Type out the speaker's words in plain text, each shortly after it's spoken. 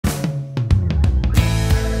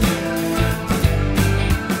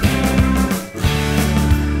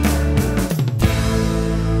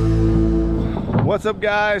What's up,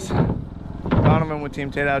 guys? Donovan with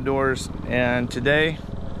Team Tate Outdoors, and today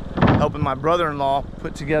helping my brother-in-law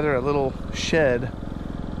put together a little shed.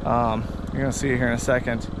 You're gonna see it here in a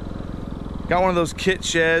second. Got one of those kit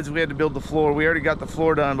sheds. We had to build the floor. We already got the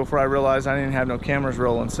floor done before I realized I didn't have no cameras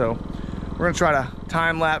rolling, so we're gonna try to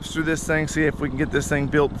time lapse through this thing, see if we can get this thing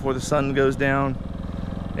built before the sun goes down,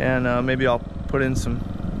 and maybe I'll put in some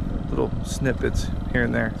little snippets here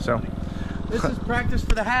and there. So this is practice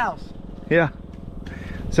for the house. Yeah.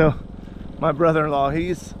 So my brother-in-law,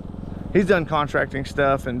 he's done contracting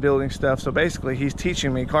stuff and building stuff, so basically he's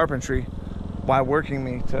teaching me carpentry while working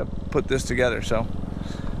me to put this together. So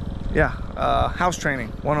yeah, house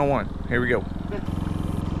training 101. Here we go.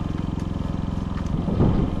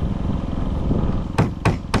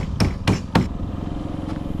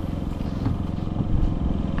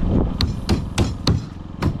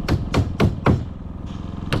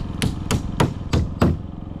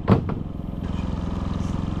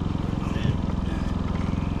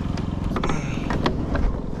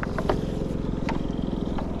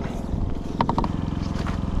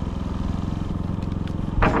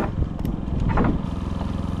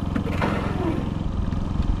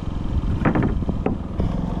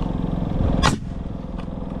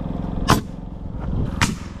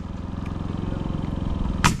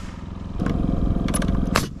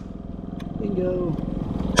 Bingo.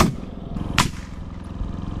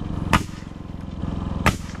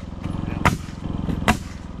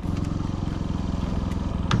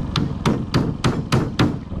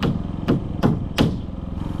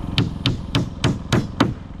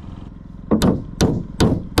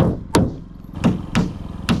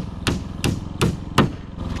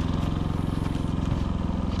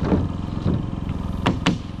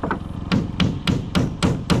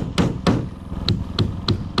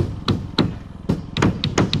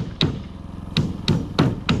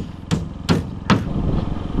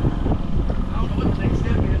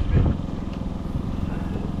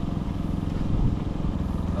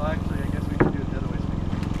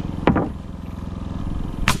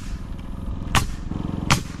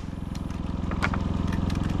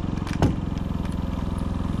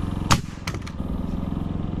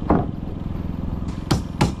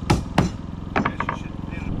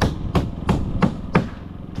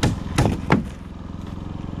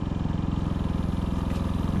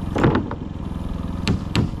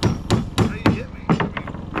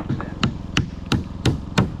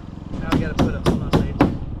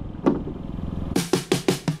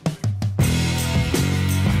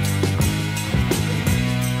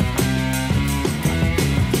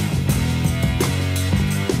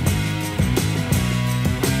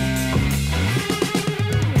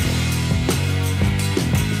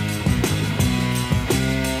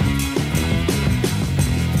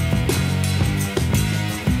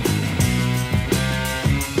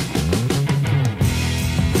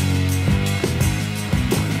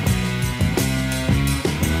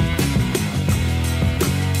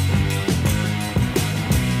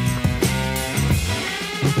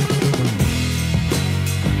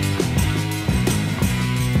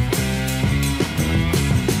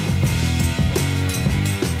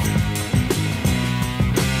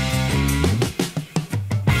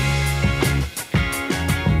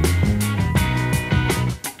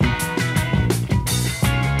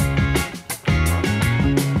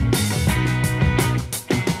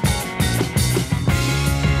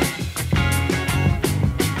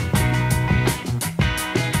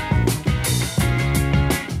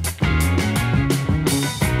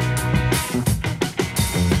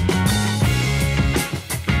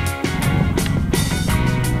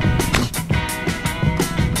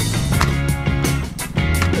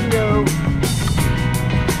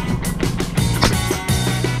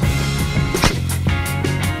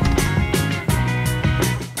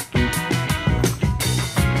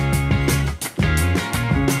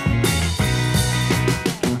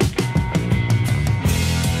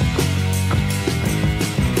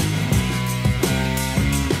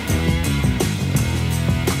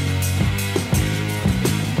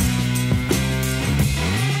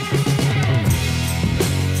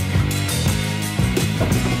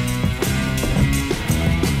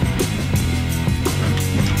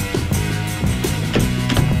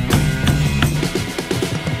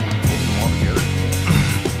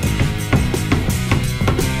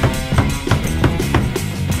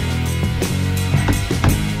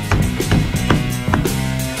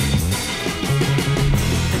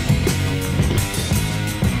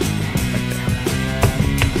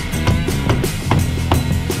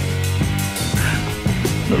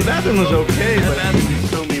 The bathroom was okay, that but bathroom is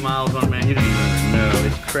so many miles on, man. You didn't even know.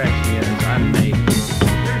 It's cracked me as I'm made.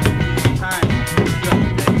 There's times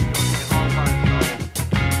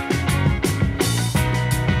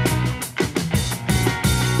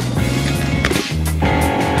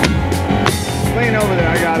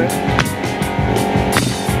got it.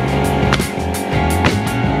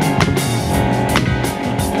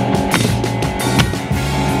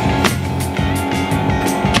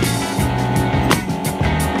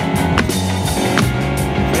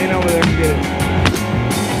 Lean over there and get it.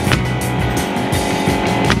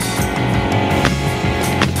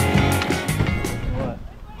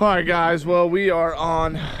 All right, guys, well, we are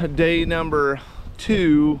on day number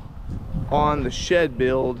 2 on the shed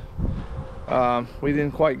build. We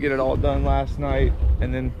didn't quite get it all done last night,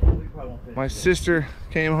 and then my sister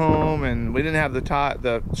came home and we didn't have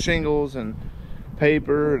the shingles and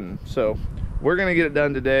paper, and so we're gonna get it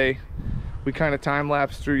done today. We kind of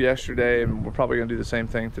time-lapsed through yesterday, and we're probably gonna do the same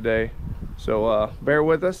thing today. So bear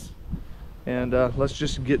with us, and let's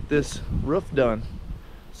just get this roof done.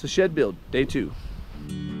 It's the shed build, day 2.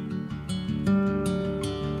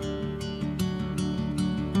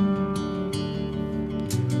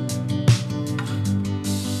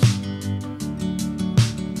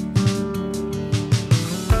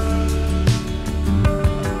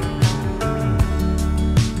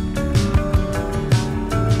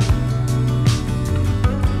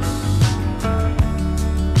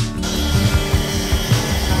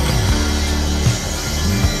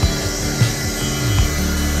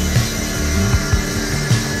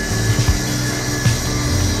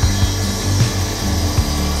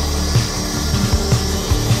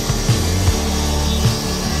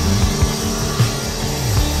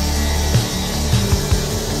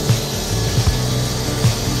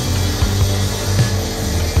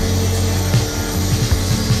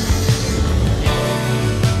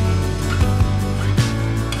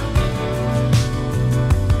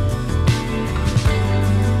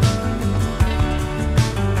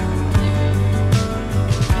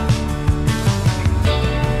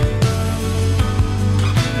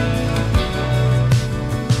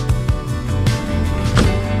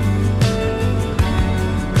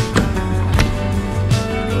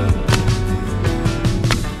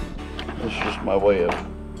 My way of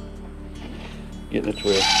getting a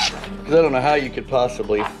twist, because I don't know how you could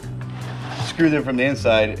possibly screw them from the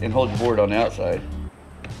inside and hold your board on the outside.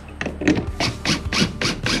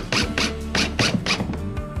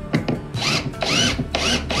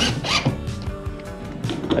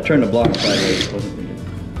 I turned the block sideways. It wasn't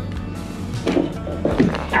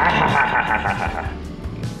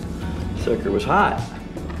good. Sucker was hot.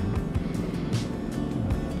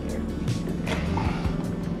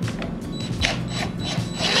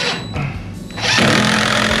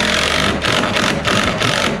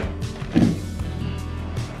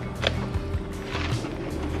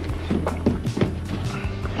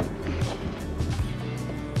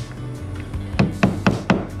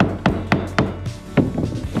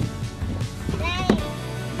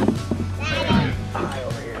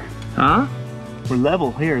 Huh? We're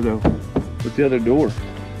level here though, with the other door.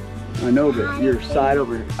 I know, but your side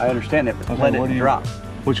over, I understand that, but Okay, let it drop.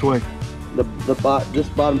 Which way? This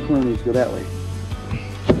bottom corner needs to go that way.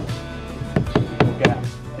 Look out.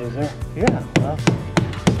 Is there? Yeah. Well,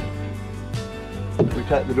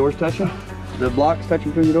 The doors touching? The blocks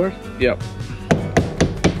touching between the doors? yep.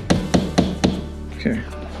 Okay.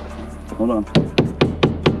 Hold on.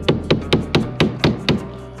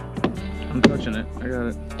 I'm touching it. I got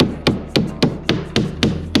it.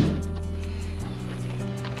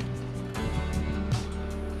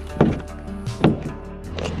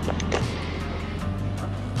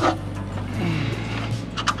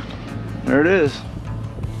 There it is.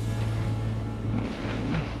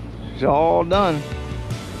 It's all done.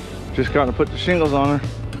 Just got to put the shingles on her.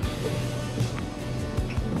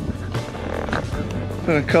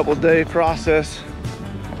 Been a couple-day process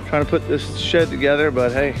trying to put this shed together,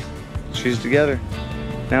 but hey, she's together.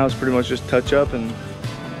 Now it's pretty much just touch up and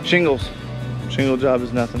shingles. Shingle job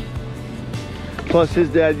is nothing. Plus his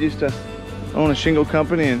dad used to own a shingle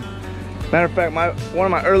company, and matter of fact, one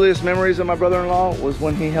of my earliest memories of my brother-in-law was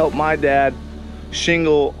when he helped my dad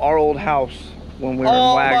shingle our old house when we were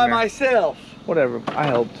in Wagner. All by myself. Whatever, I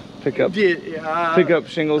helped pick up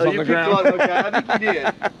shingles on the ground. Okay, I think you did.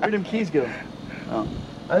 Where'd them keys go? Oh,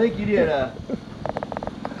 I think you did.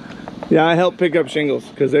 Yeah, I helped pick up shingles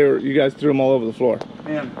because you guys threw them all over the floor.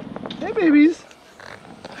 Man. Hey, babies.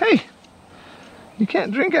 Hey, you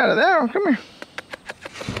can't drink out of there. Come here.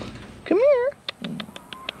 Come here.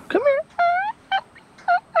 Come here.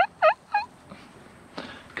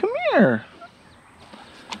 Come here.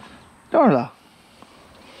 Darla.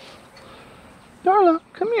 Darla,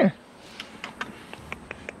 come here.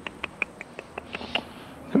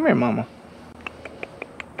 Come here, mama.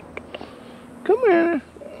 Come here.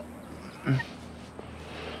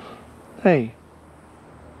 Hey.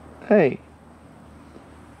 Hey.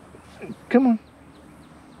 Come on.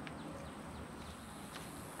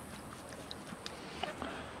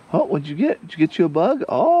 Oh, what'd you get? Did you get you a bug?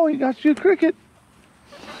 Oh, he got you a cricket.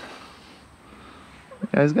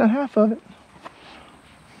 Yeah, he's got half of it.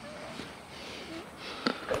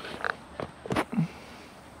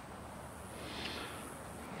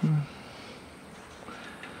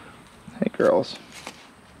 Hey, girls.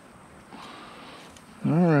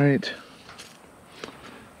 All right.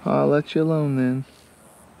 I'll let you alone then.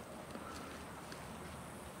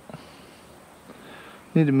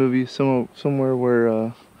 Need to move you somewhere where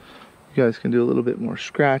you guys can do a little bit more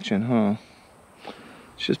scratching, huh?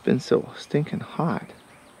 It's just been so stinking hot.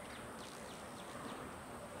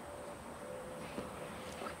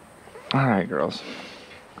 All right, girls.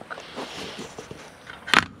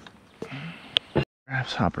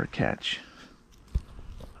 Grasshopper catch.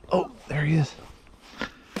 Oh, there he is.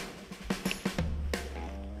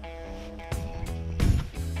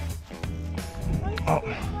 Oh.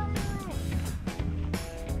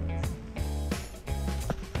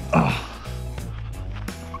 Oh.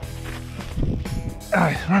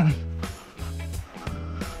 Guys, run.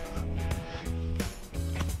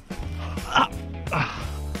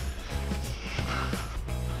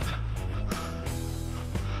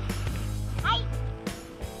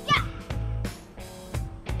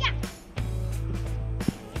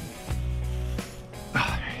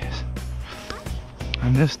 I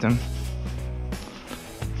missed him.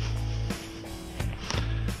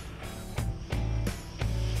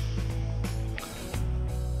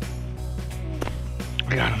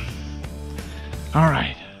 I got him. All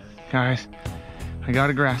right, guys, I got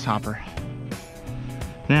a grasshopper.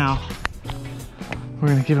 Now, we're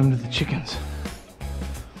gonna give him to the chickens.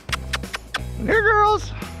 Here,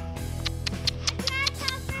 girls.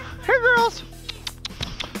 Here, girls.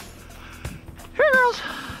 Here, girls.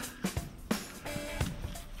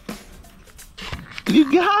 You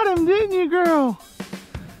got him, didn't you, girl?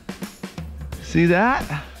 See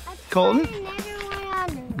that, Colton?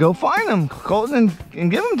 Go find them, Colton, and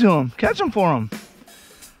give them to them. Catch them for them.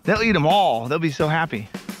 They'll eat them all. They'll be so happy.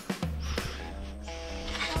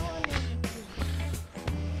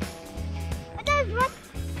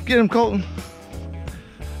 Get him, Colton.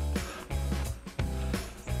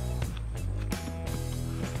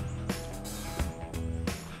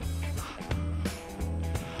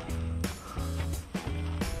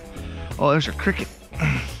 Oh, there's a cricket.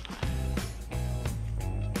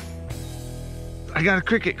 I got a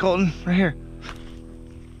cricket, Colton, right here.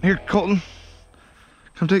 Here, Colton.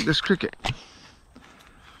 Come take this cricket.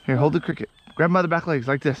 Here, hold the cricket. Grab him by the back legs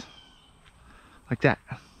like this. Like that.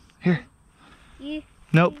 Here.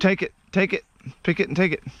 Nope, take it. Take it. Pick it and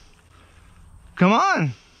take it. Come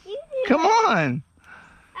on. Come on.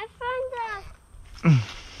 I found the...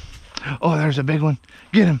 Oh, there's a big one.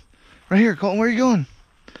 Get him. Right here, Colton. Where are you going?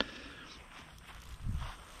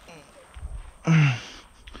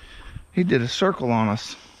 He did a circle on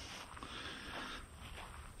us.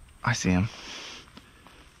 I see him.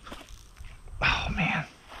 Oh, man.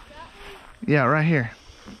 Yeah, right here.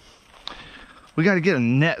 We got to get a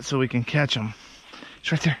net so we can catch him.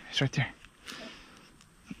 He's right there. He's right there.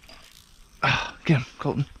 Oh, get him,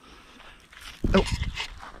 Colton. Oh,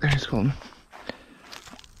 there's Colton.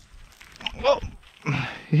 Whoa.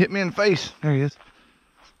 He hit me in the face. There he is.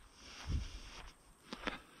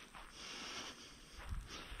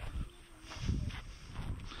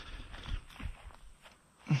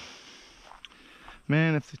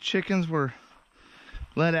 Man, if the chickens were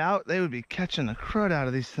let out, they would be catching the crud out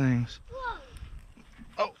of these things. Whoa.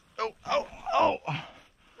 Oh, oh, oh, oh.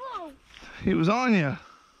 Whoa. He was on you.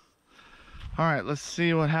 All right, let's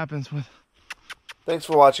see what happens with... Thanks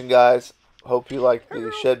for watching, guys. Hope you liked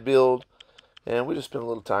the shed build. And we just spent a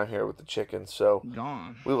little time here with the chickens. So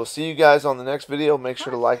Gone. we will see you guys on the next video. Make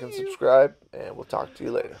sure to like and subscribe. And we'll talk to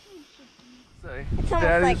you later. It's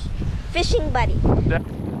almost like fishing buddy.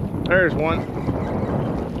 There's one.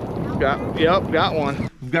 Got one.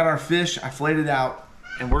 We've got our fish. I flayed it out,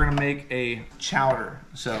 and we're gonna make a chowder.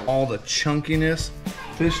 So all the chunkiness,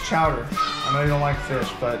 fish chowder. I know you don't like fish,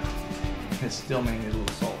 but it still may need a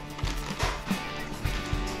little salt.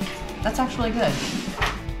 That's actually good.